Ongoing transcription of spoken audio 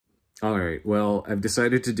All right, well, I've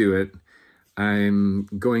decided to do it. I'm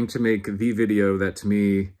going to make the video that to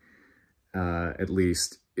me, at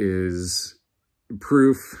least, is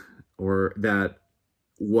proof or that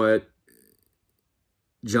what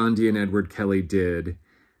John Dee and Edward Kelly did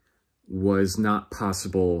was not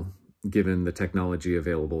possible given the technology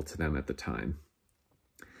available to them at the time.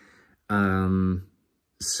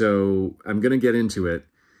 So I'm going to get into it.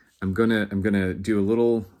 I'm gonna do a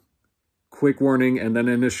little quick warning and then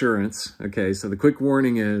an assurance. Okay, so the quick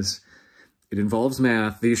warning is it involves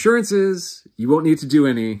math. The assurance is you won't need to do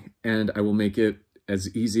any, and I will make it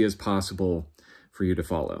as easy as possible for you to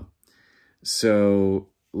follow. So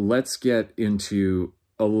let's get into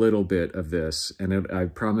a little bit of this, and I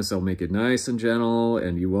promise I'll make it nice and gentle,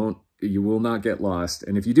 and you will not get lost.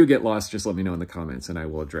 And if you do get lost, just let me know in the comments and I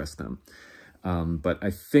will address them. But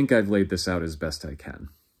I think I've laid this out as best I can.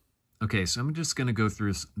 Okay, so I'm just going to go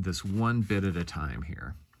through this one bit at a time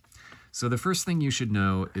here. So the first thing you should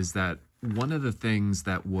know is that one of the things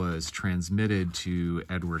that was transmitted to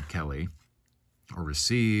Edward Kelly, or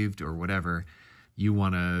received, or whatever you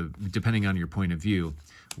want to, depending on your point of view,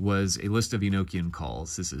 was a list of Enochian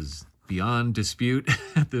calls. This is beyond dispute.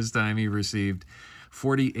 At this time, he received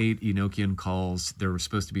 48 Enochian calls. There were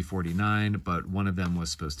supposed to be 49, but one of them was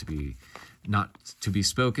supposed to be not to be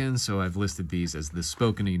spoken, so I've listed these as the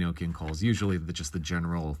spoken Enochian calls. Usually just the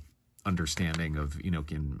general understanding of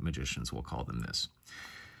Enochian magicians will call them this.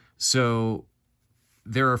 So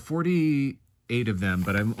there are 48 of them,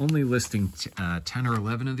 but I'm only listing 10 or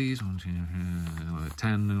 11 of these. 1, 2,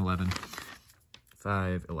 10 and 11.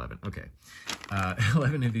 5, 11. Okay.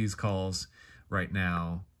 11 of these calls right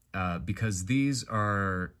now, because these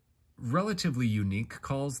are relatively unique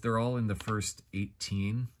calls. They're all in the first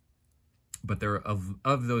 18. But there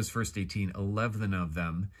of those first 18, 11 of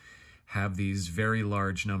them have these very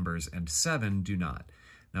large numbers, and 7 do not.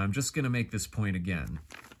 Now, I'm just going to make this point again.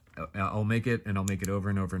 I'll make it, and I'll make it over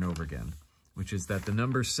and over and over again, which is that the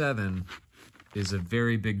number 7 is a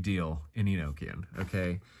very big deal in Enochian,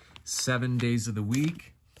 okay? 7 days of the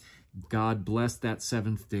week, God blessed that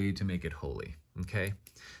 7th day to make it holy, okay?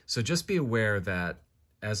 So just be aware that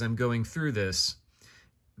as I'm going through this,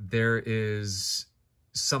 there is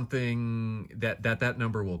something that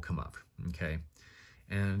number will come up, okay?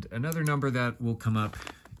 And another number that will come up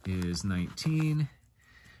is 19.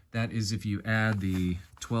 That is if you add the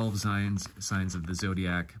 12 signs of the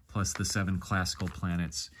zodiac plus the 7 classical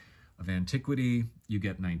planets of antiquity, you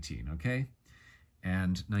get 19, okay?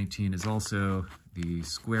 And 19 is also the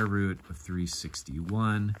square root of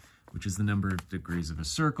 361, which is the number of degrees of a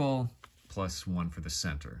circle, plus 1 for the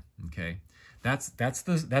center, okay? That's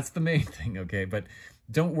the main thing, okay? But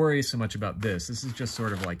don't worry so much about this. This is just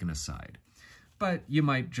sort of like an aside. But you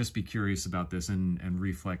might just be curious about this and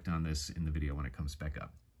reflect on this in the video when it comes back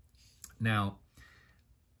up. Now,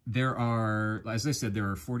 there are, as I said, there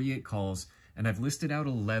are 48 calls, and I've listed out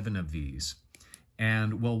 11 of these.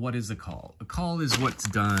 And, well, what is a call? A call is what's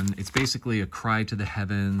done. It's basically a cry to the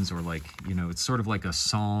heavens, or like, you know, it's sort of like a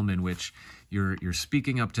psalm in which you're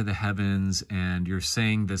speaking up to the heavens and you're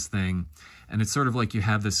saying this thing. And it's sort of like you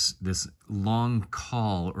have this long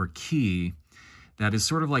call or key that is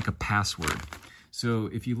sort of like a password. So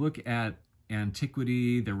if you look at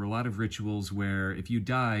antiquity, there were a lot of rituals where if you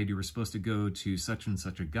died, you were supposed to go to such and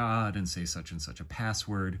such a god and say such and such a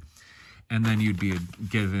password. And then you'd be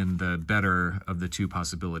given the better of the 2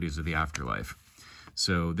 possibilities of the afterlife.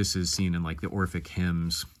 So this is seen in like the Orphic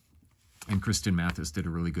hymns. And Kristen Mathis did a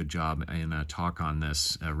really good job in a talk on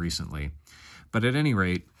this recently. But at any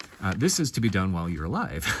rate, this is to be done while you're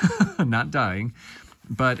alive, not dying.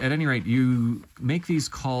 But at any rate, you make these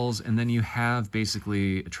calls and then you have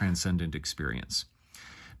basically a transcendent experience.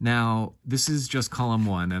 Now, this is just column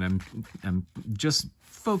 1, and I'm just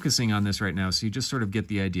focusing on this right now, so you just sort of get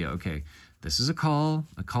the idea. Okay, this is a call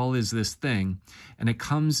is this thing, and it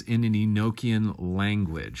comes in an Enochian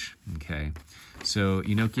language, okay? So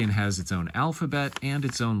Enochian has its own alphabet and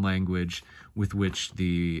its own language with which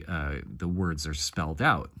the words are spelled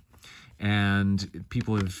out. And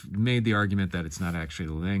people have made the argument that it's not actually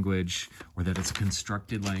the language, or that it's a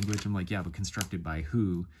constructed language. I'm like, yeah, but constructed by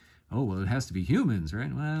who? Oh, well, it has to be humans,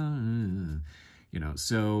 right? Well, you know,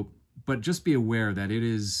 so, but just be aware that it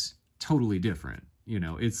is totally different. You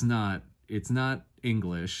know, it's not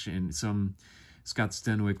English, and Scott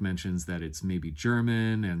Stenwick mentions that it's maybe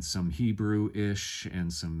German and some Hebrew-ish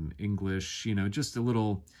and some English, you know, just a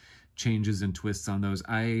little changes and twists on those.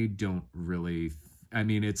 I don't really, I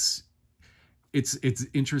mean, it's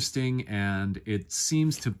interesting, and it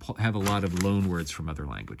seems to have a lot of loan words from other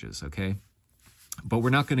languages, okay? But we're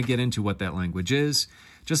not going to get into what that language is.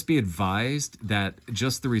 Just be advised that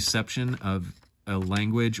just the reception of a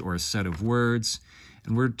language or a set of words,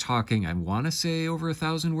 and we're talking, I want to say over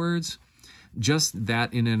 1,000 words, just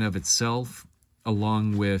that in and of itself,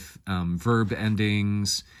 along with verb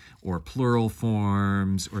endings or plural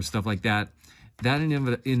forms or stuff like that, that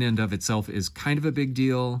in and of itself is kind of a big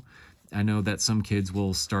deal. I know that some kids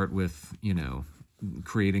will start with, you know,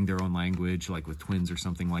 creating their own language, like with twins or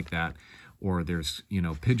something like that. Or there's, you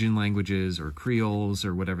know, pidgin languages or creoles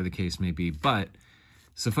or whatever the case may be. But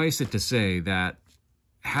suffice it to say that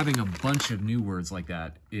having a bunch of new words like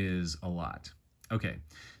that is a lot. Okay,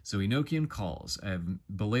 so Enochian calls. I've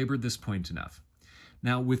belabored this point enough.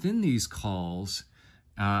 Now, within these calls,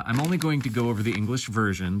 I'm only going to go over the English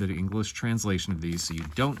version, the English translation of these, so you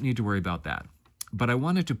don't need to worry about that. But I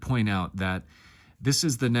wanted to point out that this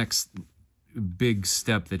is the next big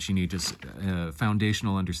step that you need to,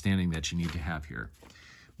 foundational understanding that you need to have here,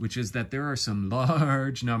 which is that there are some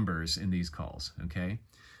large numbers in these calls, okay?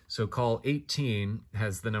 So call 18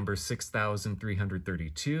 has the number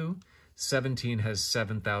 6,332, 17 has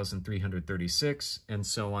 7,336, and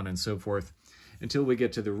so on and so forth, until we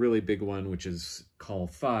get to the really big one, which is call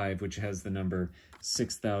 5, which has the number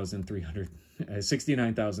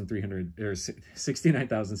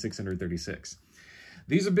 69,636.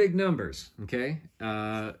 These are big numbers, okay?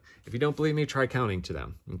 If you don't believe me, try counting to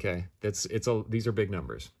them, okay? These are big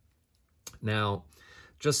numbers. Now,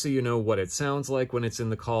 just so you know what it sounds like when it's in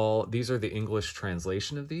the call, these are the English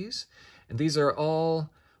translation of these. And these are all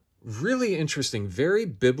really interesting, very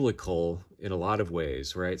biblical in a lot of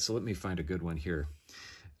ways, right? So let me find a good one here.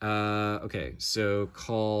 Okay, so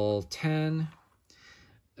call 10.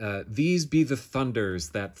 These be the thunders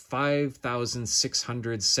that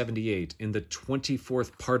 5,678 in the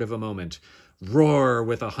 24th part of a moment roar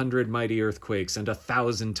with 100 mighty earthquakes and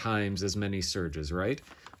 1,000 times as many surges, right?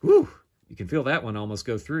 Woo! You can feel that one almost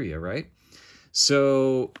go through you, right?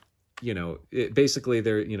 So, you know, basically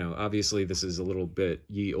they're, you know, obviously this is a little bit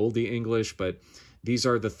ye olde English, but these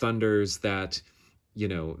are the thunders that, you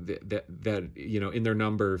know, you know, in their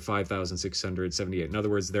number 5,678. In other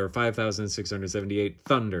words, there are 5,678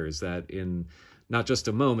 thunders that in not just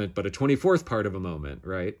a moment, but a 24th part of a moment,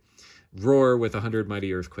 right, roar with 100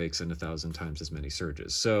 mighty earthquakes and 1,000 times as many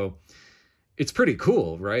surges. So it's pretty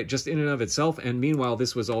cool, right? Just in and of itself. And meanwhile,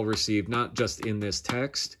 this was all received not just in this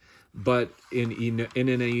text, but in an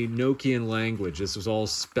Enochian language. This was all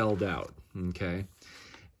spelled out, okay?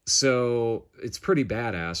 So it's pretty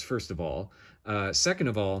badass, first of all. Second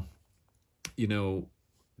of all, you know,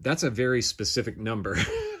 that's a very specific number,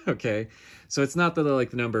 okay? So it's not the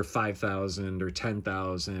number 5,000 or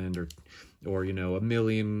 10,000 or, you know,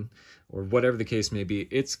 1,000,000 or whatever the case may be.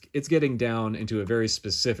 It's getting down into a very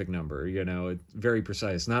specific number, you know, very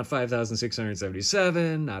precise. Not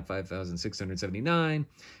 5,677, not 5,679,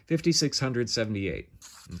 5,678,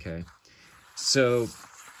 okay? So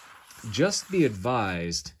just be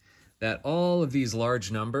advised that all of these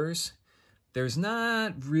large numbers, there's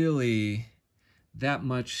not really that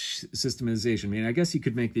much systemization. I mean, I guess you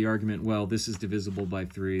could make the argument, well, this is divisible by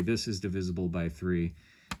 3, this is divisible by 3.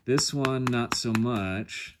 This one, not so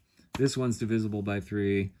much. This one's divisible by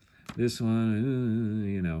 3. This one,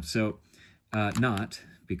 you know, so not,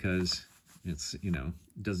 because it's, you know,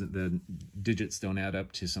 the digits don't add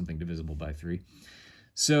up to something divisible by 3.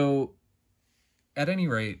 So at any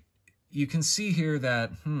rate, you can see here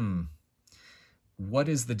that, what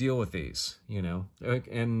is the deal with these, you know?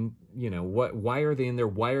 And, you know, why are they in there?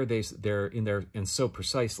 Why are they're in there and so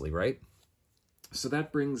precisely, right? So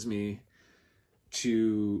that brings me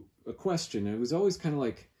to a question. It was always kind of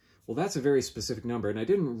like, well, that's a very specific number, and I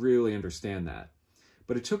didn't really understand that.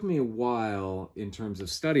 But it took me a while in terms of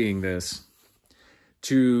studying this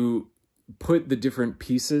to put the different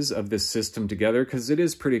pieces of this system together, because it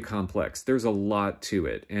is pretty complex. There's a lot to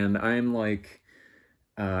it, and I'm like,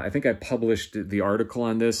 I think I published the article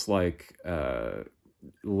on this like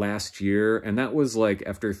last year, and that was like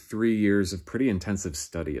after 3 years of pretty intensive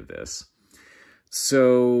study of this.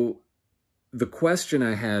 So the question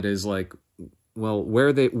I had is like, well,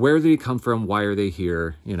 where do they come from? Why are they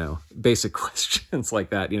here? You know, basic questions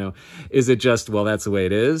like that, you know. Is it just, well, that's the way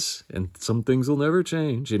it is, and some things will never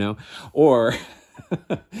change, you know? Or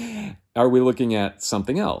are we looking at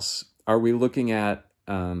something else? Are we looking at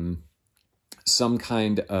some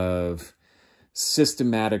kind of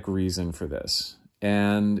systematic reason for this?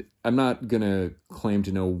 And I'm not going to claim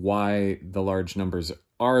to know why the large numbers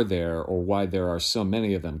are there or why there are so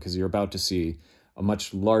many of them, because you're about to see a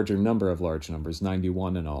much larger number of large numbers,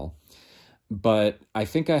 91 and all. But I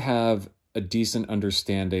think I have a decent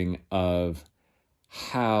understanding of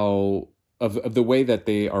how of the way that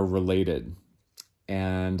they are related,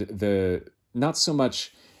 and not so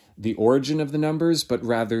much the origin of the numbers, but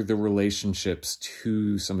rather the relationships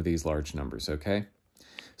to some of these large numbers, okay?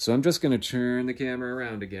 So I'm just going to turn the camera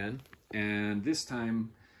around again, and this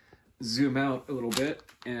time zoom out a little bit,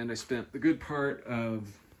 and I spent the good part of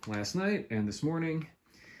last night and this morning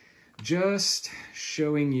just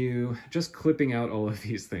showing you, just clipping out all of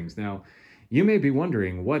these things. Now, you may be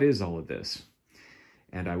wondering, what is all of this?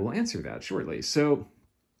 And I will answer that shortly. So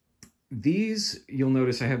these, you'll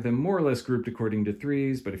notice I have them more or less grouped according to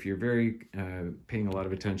threes, but if you're very paying a lot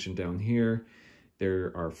of attention down here,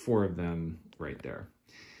 there are 4 of them right there.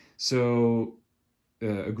 So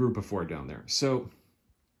a group of 4 down there. So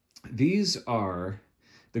these are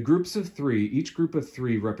the groups of 3. Each group of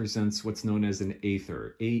 3 represents what's known as an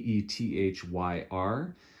Aethyr,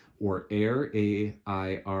 A-E-T-H-Y-R, or air,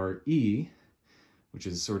 A-I-R-E, which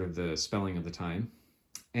is sort of the spelling of the time.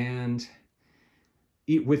 And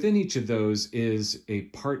within each of those is a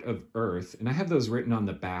part of Earth, and I have those written on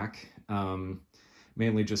the back,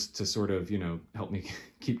 mainly just to sort of, help me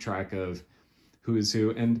keep track of who is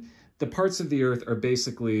who. And the parts of the Earth are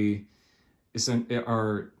basically,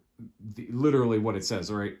 literally what it says,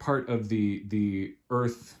 all right? Part of the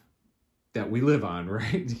Earth that we live on,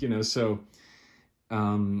 right? So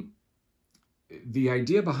the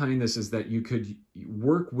idea behind this is that you could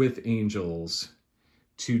work with angels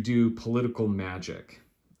to do political magic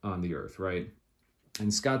on the Earth, right?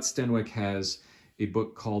 And Scott Stenwick has a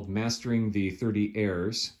book called Mastering the 30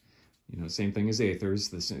 Airs, same thing as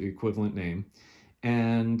Aethers, the equivalent name.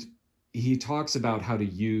 And he talks about how to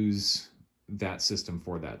use that system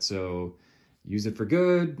for that. So use it for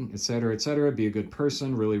good, etc., etc. Be a good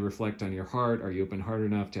person, really reflect on your heart. Are you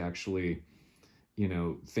open-hearted enough to actually,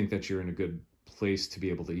 think that you're in a good place to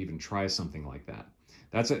be able to even try something like that?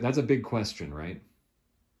 That's a big question, right?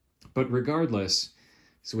 But regardless,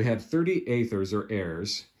 so we have 30 Aethers or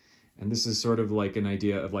airs, and this is sort of like an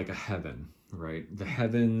idea of like a heaven, right? The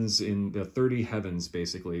heavens, in the 30 heavens,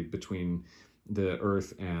 basically, between the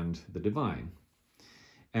earth and the divine.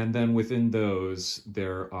 And then within those,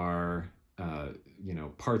 there are,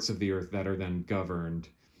 parts of the earth that are then governed.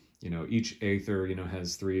 Each Aether,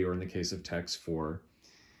 has 3, or in the case of text, 4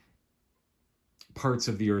 parts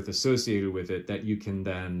of the earth associated with it that you can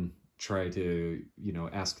then try to,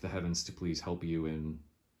 ask the heavens to please help you in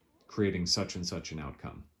creating such and such an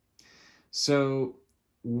outcome. So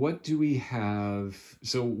what do we have?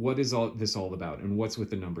 So what is this all about? And what's with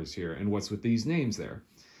the numbers here? And what's with these names there?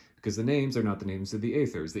 Because the names are not the names of the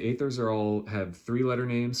Aethers. The Aethers have 3-letter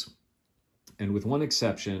names. And with one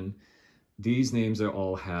exception, these names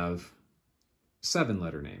all have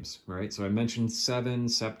 7-letter names, right? So I mentioned 7,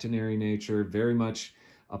 septenary nature, very much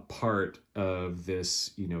a part of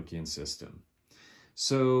this Enochian system.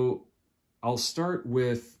 So I'll start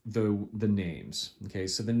with the names. Okay,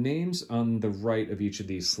 so the names on the right of each of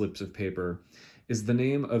these slips of paper is the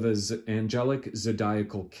name of an angelic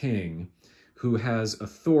zodiacal king who has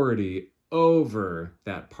authority over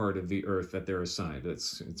that part of the earth that they're assigned.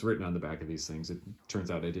 It's written on the back of these things. It turns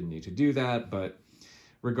out I didn't need to do that, but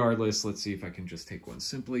regardless, let's see if I can just take one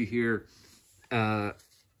simply here.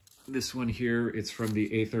 This one here, it's from the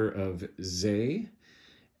Aethyr of ZIP,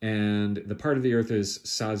 and the part of the earth is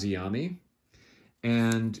Saziami,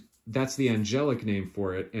 and that's the angelic name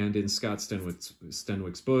for it. And in Scott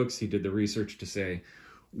Stenwick's books, he did the research to say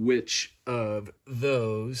which of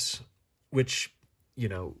those,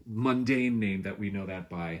 mundane name that we know that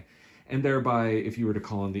by, and thereby, if you were to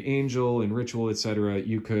call on the angel in ritual, etc.,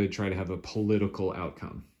 you could try to have a political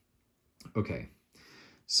outcome. Okay,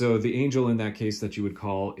 so the angel in that case that you would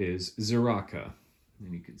call is Ziraka.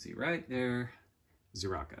 And you can see right there,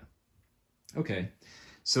 Ziraka. Okay,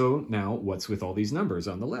 so now what's with all these numbers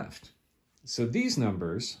on the left? So these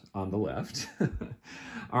numbers on the left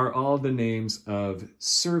are all the names of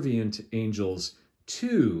servient angels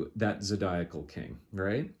to that zodiacal king,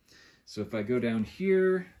 right? So if I go down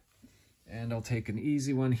here, and I'll take an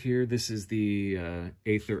easy one here. This is the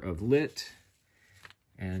Aethyr of Lit.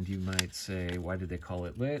 And you might say, why did they call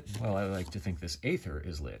it lit? Well, I like to think this Aethyr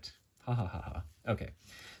is lit. Ha ha ha ha. Okay,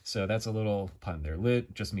 so that's a little pun there.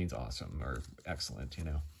 Lit just means awesome or excellent,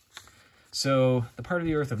 So the part of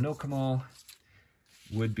the earth of Nokamal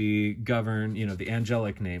would be governed, the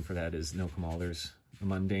angelic name for that is Nokamal. There's a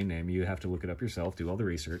mundane name. You have to look it up yourself, do all the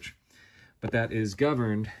research. But that is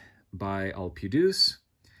governed by Alpudus,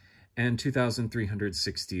 and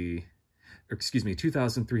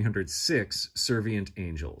 2,306 servient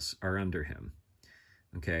angels are under him.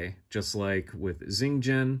 Okay, just like with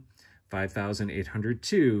Xingjen,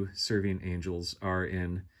 5,802 servient angels are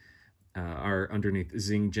in are underneath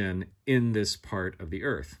Xingzhen in this part of the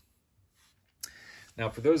earth. Now,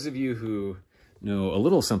 for those of you who know a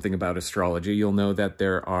little something about astrology, you'll know that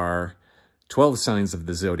there are 12 signs of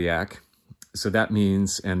the zodiac. So that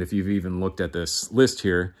means, and if you've even looked at this list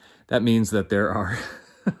here, that means that there are,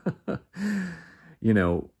 you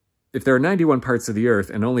know, if there are 91 parts of the earth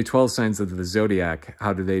and only 12 signs of the zodiac,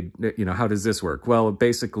 how do they, you know, how does this work? Well,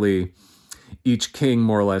 basically, each king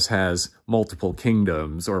more or less has multiple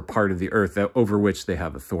kingdoms or part of the earth over which they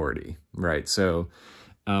have authority, right? So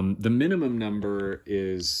the minimum number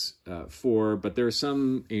is 4, but there are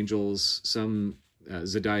some angels, some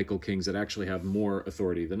zodiacal kings that actually have more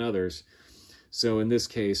authority than others. So in this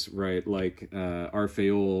case, right, like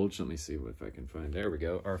Arphaolge, let me see if I can find, there we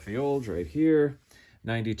go, Arphaolge right here,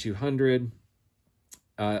 9200.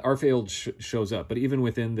 Arphaolge shows up, but even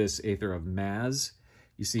within this Aethyr of Maz,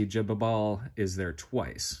 you see Jebabal is there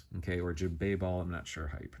twice, okay, or Jebabal, I'm not sure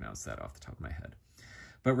how you pronounce that off the top of my head.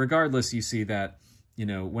 But regardless, you see that, you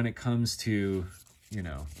know, when it comes to, you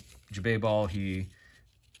know, Jebabal, he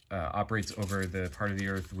operates over the part of the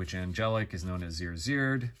earth which angelic is known as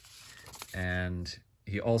Zir-Zird, and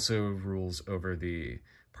he also rules over the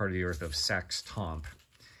part of the earth of Sax-Tomp.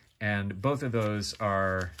 And both of those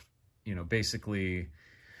are, you know, basically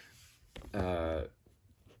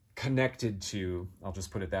connected to, I'll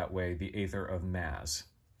just put it that way, the Aethyr of Maz.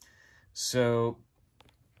 So,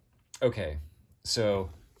 okay,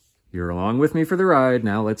 so you're along with me for the ride.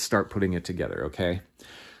 Now let's start putting it together, okay?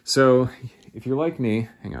 So if you're like me,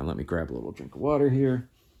 hang on, let me grab a little drink of water here.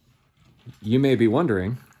 You may be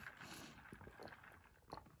wondering,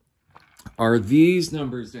 are these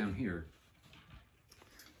numbers down here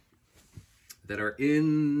that are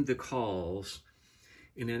in the calls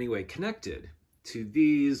in any way connected to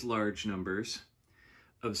these large numbers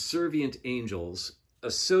of servient angels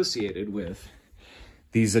associated with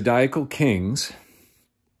these zodiacal kings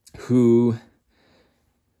who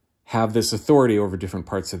have this authority over different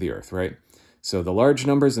parts of the earth, right? So the large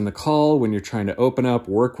numbers in the call, when you're trying to open up,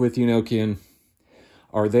 work with Enochian,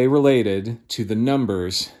 are they related to the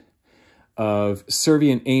numbers of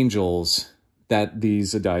servient angels that these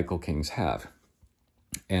zodiacal kings have?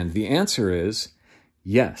 And the answer is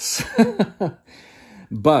yes.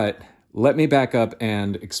 But let me back up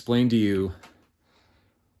and explain to you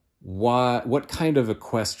what kind of a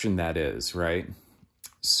question that is, right?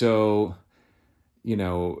 So, you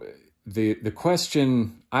know, the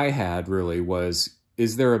question I had really was,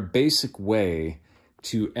 is there a basic way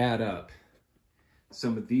to add up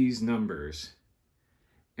some of these numbers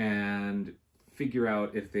and figure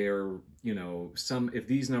out if they're, you know, if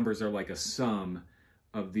these numbers are like a sum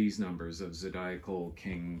of these numbers of zodiacal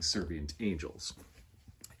king servient angels?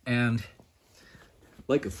 And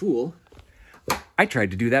like a fool, I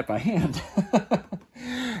tried to do that by hand.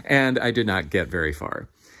 And I did not get very far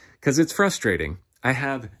because it's frustrating. I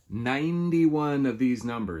have 91 of these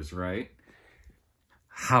numbers, right?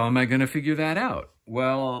 How am I going to figure that out?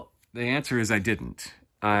 Well, the answer is I didn't.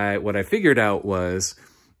 What I figured out was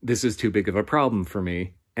this is too big of a problem for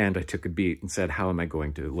me. And I took a beat and said, how am I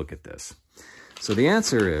going to look at this? So the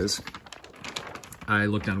answer is, I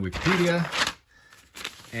looked on Wikipedia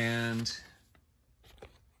and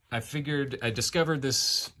I discovered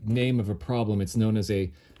this name of a problem. It's known as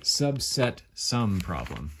a subset sum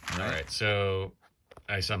problem. Right? All right, so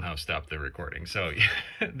I somehow stopped the recording. So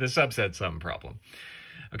the subset sum problem.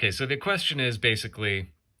 Okay, so the question is basically,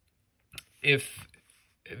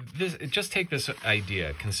 just take this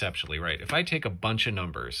idea conceptually, right? If I take a bunch of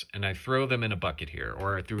numbers and I throw them in a bucket here,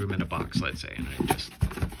 or I threw them in a box, let's say, and I just,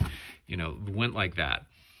 you know, went like that,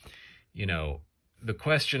 you know, the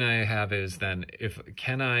question I have is then,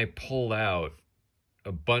 can I pull out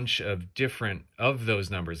a bunch of different of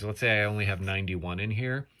those numbers? Let's say I only have 91 in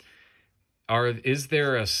here. Is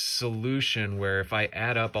there a solution where if I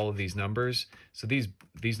add up all of these numbers, so these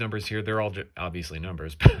numbers here, they're all obviously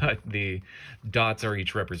numbers, but the dots are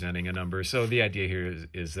each representing a number. So the idea here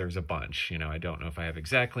is there's a bunch. You know, I don't know if I have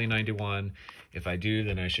exactly 91. If I do,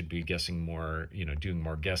 then I should be guessing more, you know, doing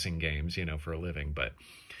more guessing games, you know, for a living. But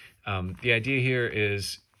the idea here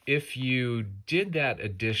is if you did that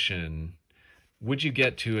addition, would you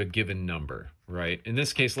get to a given number, right? In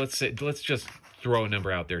this case, let's just throw a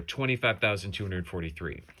number out there,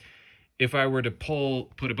 25,243. If I were to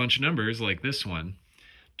put a bunch of numbers like this one,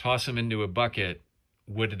 toss them into a bucket,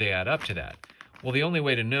 would they add up to that? Well, the only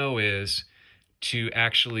way to know is to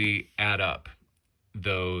actually add up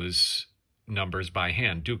those numbers by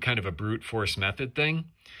hand, do kind of a brute force method thing.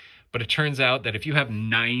 But it turns out that if you have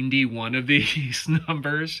 91 of these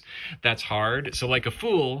numbers, that's hard. So like a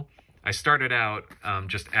fool, I started out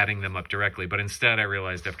just adding them up directly, but instead I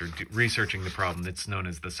realized after researching the problem, it's known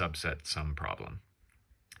as the subset sum problem.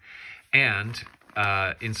 And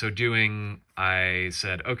in so doing, I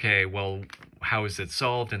said, okay, well, how is it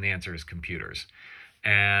solved? And the answer is computers.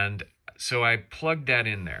 And so I plugged that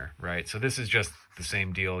in there, right? So this is just the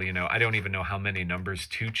same deal. You know, I don't even know how many numbers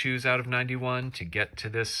to choose out of 91 to get to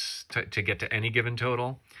this, to get to any given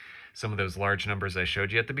total. Some of those large numbers I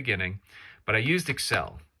showed you at the beginning. But I used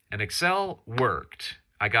Excel, and Excel worked.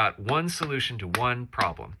 I got one solution to one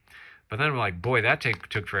problem. But then I'm like, boy, that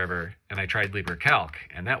took forever. And I tried LibreCalc,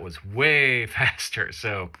 and that was way faster.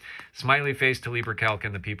 So smiley face to LibreCalc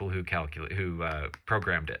and the people who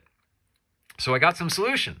programmed it. So I got some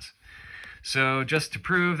solutions. So just to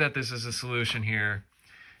prove that this is a solution here,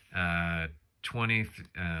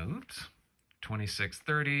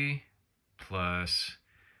 2630 plus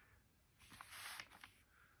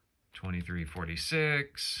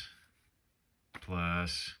 2346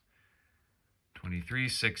 plus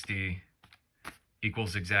 2360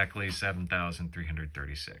 equals exactly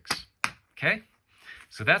 7,336. Okay,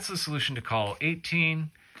 so that's the solution to call 18.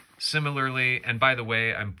 Similarly, and by the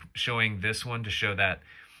way, I'm showing this one to show that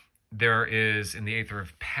there is, in the Aethyr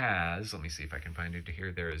of Paz, let me see if I can find it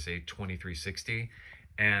here, there is a 2360,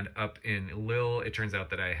 and up in Lil, it turns out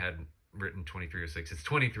that I had written 2306. It's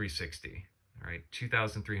 2360, all right,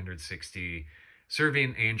 2,360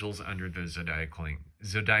 servient angels under the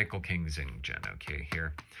zodiacal king Zingen, okay,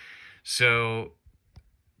 here. So,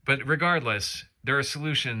 but regardless, there are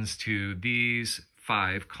solutions to these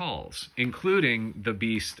 5 calls, including the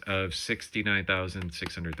beast of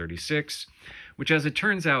 69,636, which, as it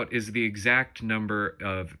turns out, is the exact number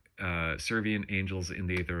of servient angels in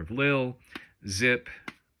the Aethyr of Lil, Zip,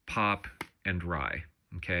 Pop, and Rai.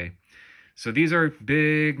 Okay, so these are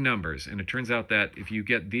big numbers, and it turns out that if you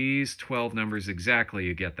get these 12 numbers exactly,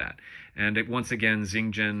 you get that. And once again,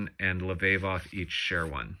 Zingen and Levevoth each share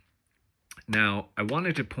one. Now, I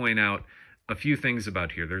wanted to point out a few things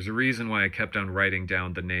about here. There's a reason why I kept on writing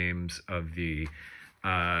down the names of the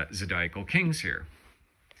zodiacal kings here.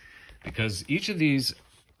 Because each of these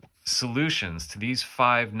solutions to these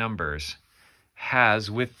 5 numbers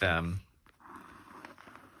has with them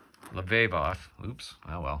Levevoth. Oops,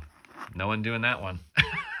 oh well. No one doing that one.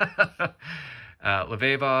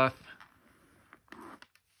 Levevoth.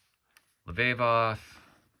 Levevoth.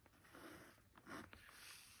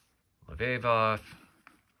 Levevoth.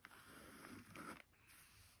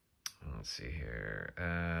 Let's see here.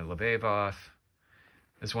 Levevoth.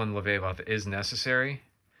 This one, Levevoth, is necessary.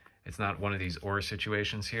 It's not one of these or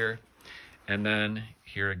situations here. And then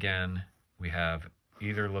here again, we have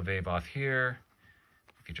either Levevoth here,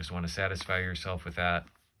 if you just want to satisfy yourself with that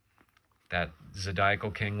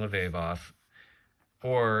zodiacal king Levevoth,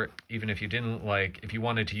 or even if you didn't like, if you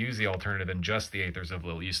wanted to use the alternative in just the Aethers of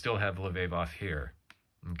Lil, you still have Levevoth here,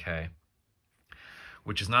 okay?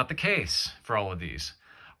 Which is not the case for all of these.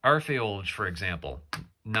 Arphaolge, for example,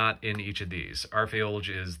 not in each of these. Arphaolge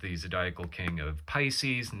is the zodiacal king of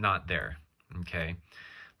Pisces, not there, okay?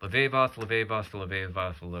 Levevoth, Levevoth,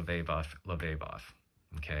 Levevoth, Levevoth, Levevoth,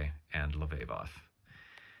 okay? And Levevoth.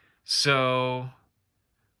 So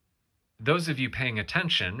those of you paying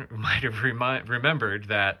attention might have remembered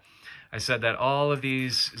that I said that all of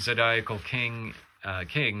these zodiacal kings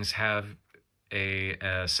have a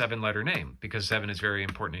 7-letter name, because 7 is very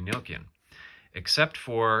important in Enochian, except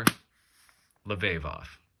for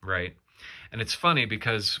Levevoth, right? And it's funny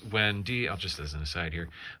because when D, I'll just as an aside here,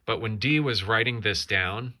 but when D was writing this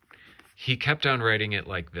down, he kept on writing it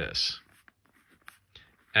like this.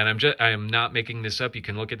 And I am not making this up. You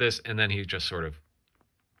can look at this, and then he just sort of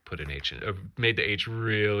put an H in, made the H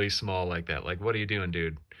really small like that. Like, what are you doing,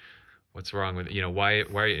 dude? What's wrong with, you know, why,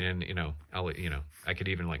 and, you know, I could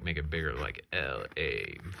even like make it bigger, like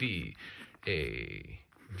L-A-V-A-V-O-T-H.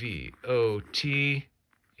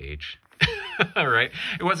 All right.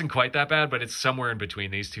 It wasn't quite that bad, but it's somewhere in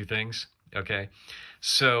between these two things. Okay.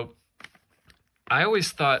 So I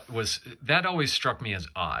always thought that always struck me as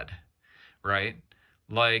odd, right?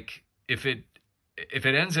 Like if it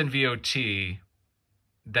ends in VOT,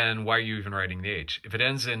 then why are you even writing the H? If it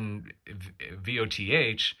ends in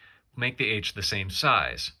VOTH, make the H the same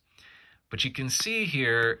size. But you can see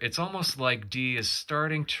here, it's almost like D is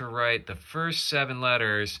starting to write the first 7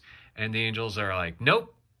 letters, and the angels are like,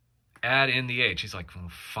 nope, add in the H. He's like, well,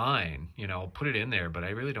 fine, you know, I'll put it in there, but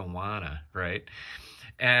I really don't wanna, right?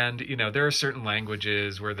 And, you know, there are certain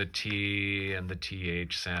languages where the T and the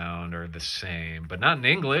TH sound are the same, but not in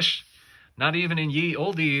English, not even in ye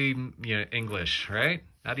olde English, right?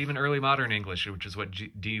 Not even early modern English, which is what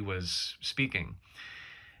D was speaking.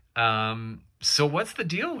 So what's the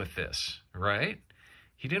deal with this, right?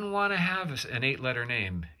 He didn't want to have an 8-letter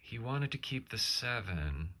name. He wanted to keep the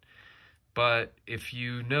 7. But if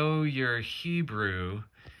you know your Hebrew,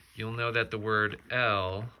 you'll know that the word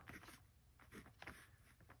El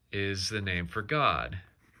is the name for God,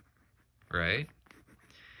 right?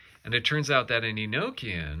 And it turns out that in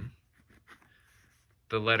Enochian,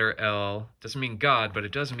 the letter L doesn't mean God, but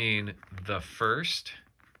it does mean the first,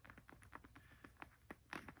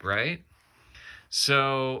 right?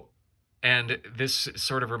 So, and this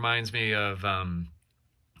sort of reminds me of,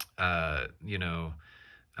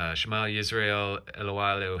 Shema Yisrael,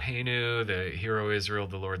 Elohai Eloheinu, the Hero Israel,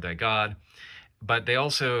 the Lord thy God. But they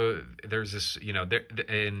also, there's this,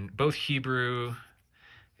 in both Hebrew,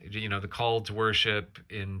 the call to worship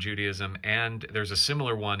in Judaism, and there's a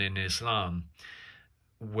similar one in Islam,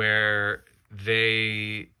 where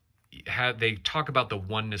they talk about the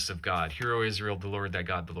oneness of God. Hero Israel, the Lord thy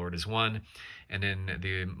God, the Lord is one. And in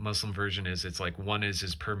the Muslim version it's like one is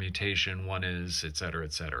his permutation, one is, et cetera,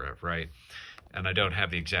 right? And I don't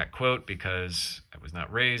have the exact quote because I was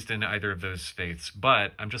not raised in either of those faiths,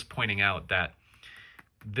 but I'm just pointing out that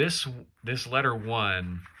this letter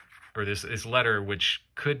 1, or this letter, which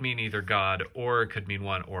could mean either God or it could mean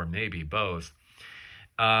one or maybe both,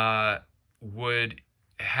 sort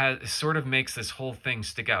of makes this whole thing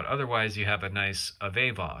stick out. Otherwise, you have a nice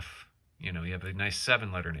Avevoth. You have a nice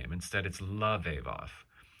 7-letter name. Instead, it's Lavevoth.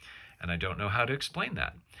 And I don't know how to explain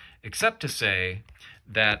that, except to say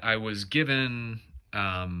that I was given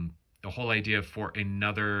the whole idea for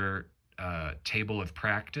another table of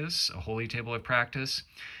practice, a holy table of practice,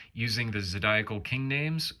 using the zodiacal king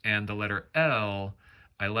names, and the letter L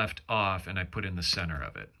I left off and I put in the center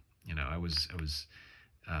of it. I was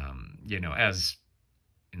as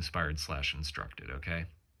inspired / instructed, okay?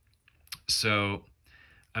 So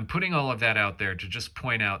I'm putting all of that out there to just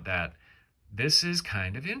point out that this is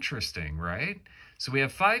kind of interesting, right? So we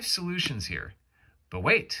have 5 solutions here. But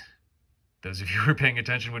wait, those of you who are paying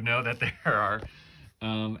attention would know that there are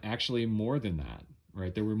actually more than that,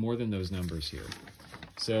 right? There were more than those numbers here.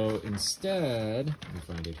 So instead, let me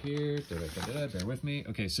find it here. Bear with me.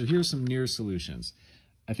 Okay, so here's some near solutions.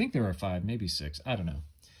 I think there are 5, maybe 6. I don't know.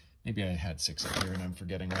 Maybe I had 6 up here and I'm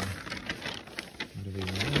forgetting one.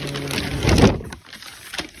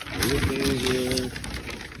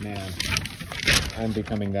 Man, I'm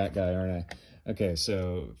becoming that guy, aren't I? Okay,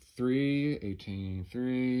 so 3, 18,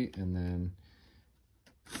 3, and then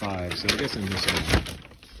 5. So I guess I'm missing one.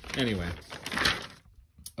 Anyway.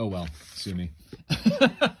 Oh well, sue me.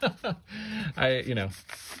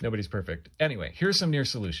 Nobody's perfect. Anyway, here's some near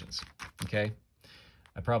solutions, okay?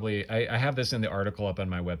 I have this in the article up on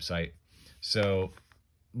my website. So,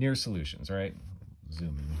 near solutions, right?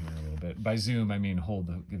 Zoom in here a little bit. By zoom, I mean hold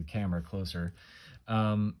the camera closer.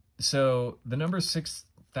 So, the number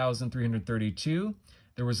 6,332,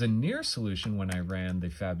 there was a near solution when I ran the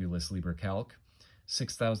fabulous LibreCalc.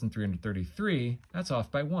 6,333, that's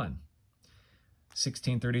off by 1.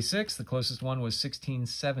 1636, the closest one was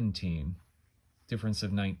 1617, difference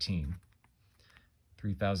of 19.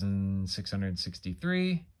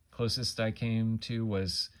 3,663, closest I came to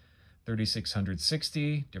was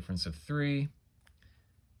 3,660, difference of 3.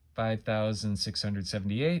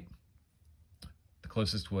 5,678, the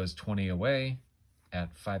closest was 20 away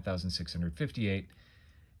at 5,658.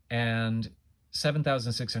 And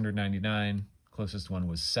 7,699, closest one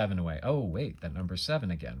was 7 away. Oh, wait, that number's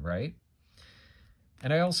 7 again, right?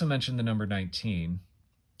 And I also mentioned the number 19.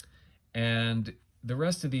 And the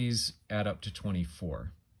rest of these add up to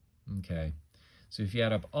 24. Okay, so if you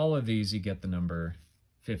add up all of these, you get the number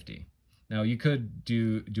 50. Now, you could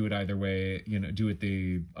do it either way, do it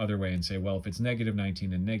the other way and say, well, if it's negative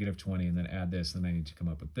 19 and negative 20 and then add this, then I need to come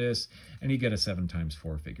up with this, and you get a 7 times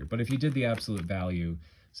 4 figure. But if you did the absolute value,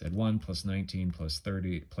 said 1 plus 19 plus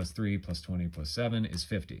 30 plus 3 plus 20 plus 7 is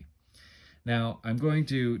 50. Now, I'm going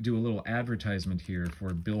to do a little advertisement here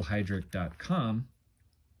for BillHeydrich.com,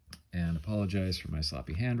 and apologize for my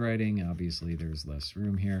sloppy handwriting. Obviously, there's less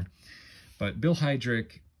room here. But Bill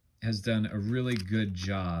Heydrich has done a really good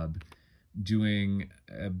job doing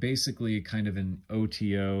basically kind of an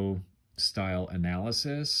OTO style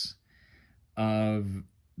analysis of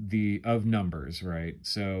numbers, right?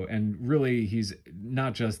 So, and really he's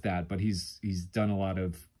not just that, but he's done a lot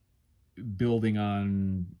of building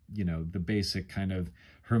on, the basic kind of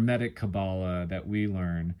Hermetic Kabbalah that we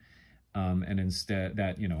learn. And instead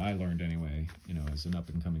that, I learned anyway, as an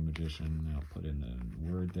up-and-coming magician. I'll put in the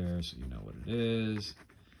word there so you know what it is.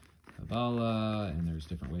 Kabbalah, and there's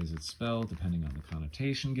different ways it's spelled depending on the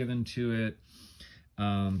connotation given to it.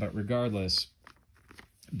 But regardless,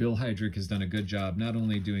 Bill Heydrich has done a good job not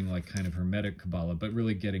only doing like kind of Hermetic Kabbalah, but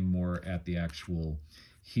really getting more at the actual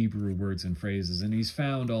Hebrew words and phrases. And he's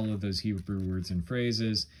found all of those Hebrew words and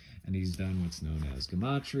phrases, and he's done what's known as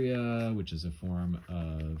gematria, which is a form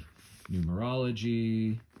of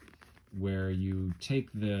numerology, where you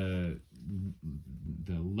take the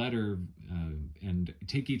letter and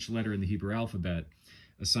take each letter in the Hebrew alphabet,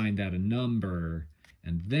 assign that a number,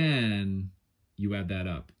 and then you add that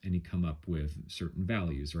up and you come up with certain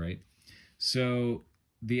values, right? So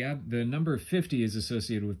the number 50 is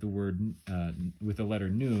associated with the word, with the letter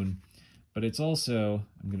nun, but it's also,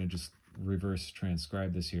 I'm going to just reverse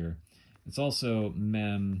transcribe this here, it's also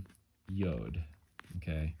mem yod,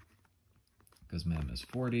 okay? Because mem is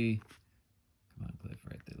 40. Come on, click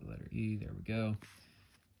right there, the letter E, there we go.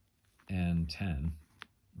 And 10,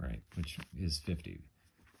 right, which is 50.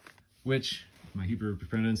 Which, if my Hebrew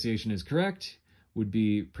pronunciation is correct, would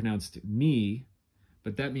be pronounced me,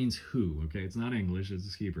 but that means who, okay? It's not English,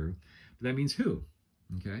 it's Hebrew, but that means who,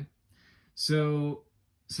 okay? So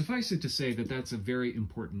suffice it to say that that's a very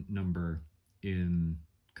important number in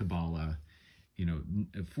Kabbalah. You know,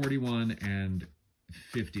 41 and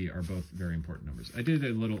 50 are both very important numbers. I did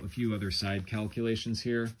a few other side calculations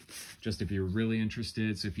here, just if you're really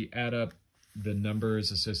interested. So if you add up the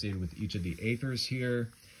numbers associated with each of the Aethers here,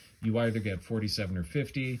 you either get 47 or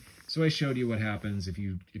 50. So I showed you what happens if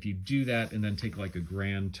you do that and then take like a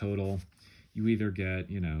grand total. You either get,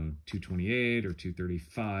 you know, 228 or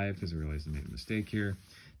 235, because I realized I made a mistake here,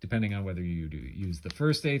 depending on whether you use the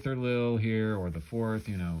first Aether Lil here or the fourth,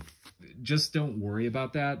 you know. Just don't worry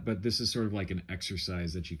about that, but this is sort of like an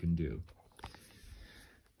exercise that you can do.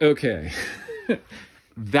 Okay,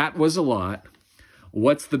 that was a lot.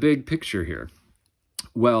 What's the big picture here?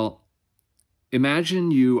 Well,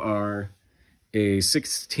 imagine you are a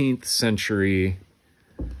 16th century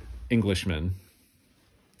Englishman,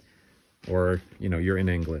 or, you know, you're in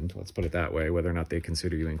England, let's put it that way. Whether or not they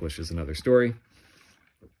consider you English is another story.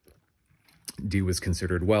 Dee was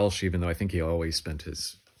considered Welsh, even though I think he always spent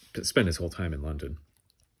his whole time in London,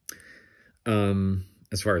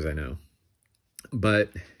 as far as I know.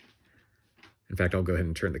 But, in fact, I'll go ahead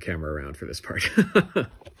and turn the camera around for this part.